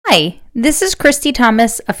Hi, this is Christy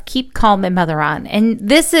Thomas of Keep Calm and Mother On, and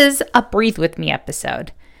this is a Breathe With Me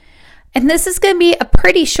episode. And this is going to be a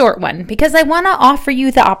pretty short one because I want to offer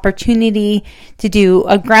you the opportunity to do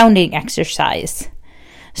a grounding exercise.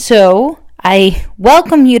 So I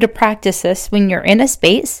welcome you to practice this when you're in a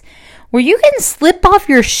space where you can slip off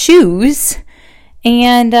your shoes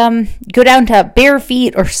and go down to bare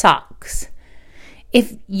feet or socks.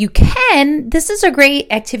 If you can, this is a great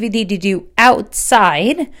activity to do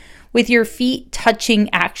outside with your feet touching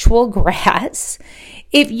actual grass.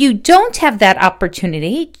 If you don't have that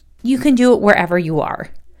opportunity, you can do it wherever you are.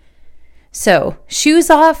 So, shoes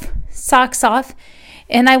off, socks off,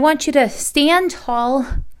 and I want you to stand tall,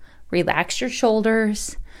 relax your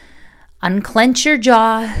shoulders, unclench your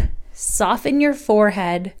jaw, soften your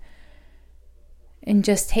forehead, and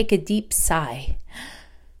just take a deep sigh.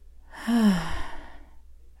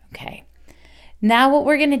 Okay, now what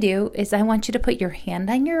we're going to do is I want you to put your hand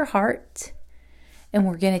on your heart and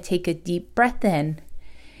we're going to take a deep breath in.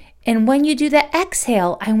 And when you do the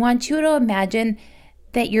exhale, I want you to imagine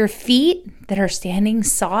that your feet that are standing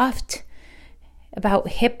soft, about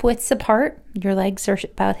hip widths apart, your legs are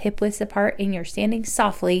about hip widths apart and you're standing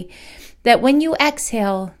softly, that when you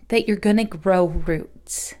exhale, that you're going to grow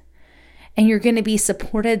roots and you're going to be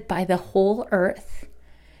supported by the whole earth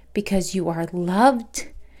because you are loved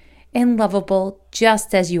and lovable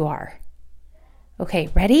just as you are. Okay,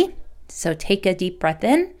 ready? So take a deep breath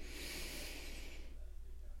in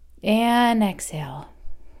and exhale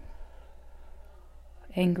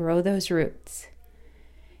and grow those roots.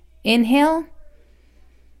 Inhale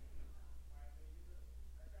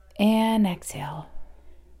and exhale.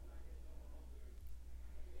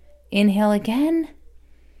 Inhale again.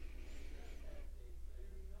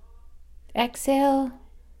 Exhale.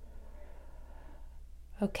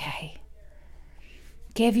 Okay.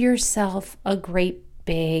 Give yourself a great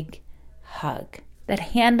big hug. That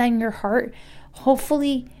hand on your heart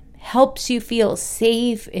hopefully helps you feel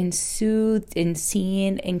safe and soothed and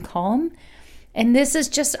seen and calm. And this is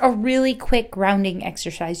just a really quick grounding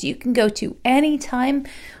exercise you can go to anytime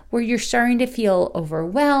where you're starting to feel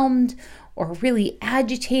overwhelmed or really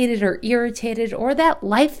agitated or irritated or that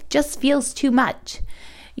life just feels too much.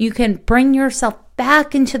 You can bring yourself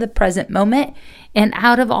back into the present moment and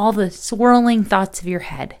out of all the swirling thoughts of your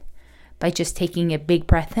head by just taking a big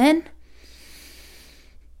breath in,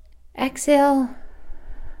 exhale,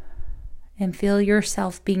 and feel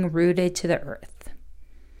yourself being rooted to the earth.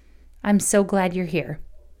 I'm so glad you're here.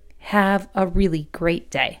 Have a really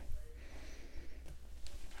great day.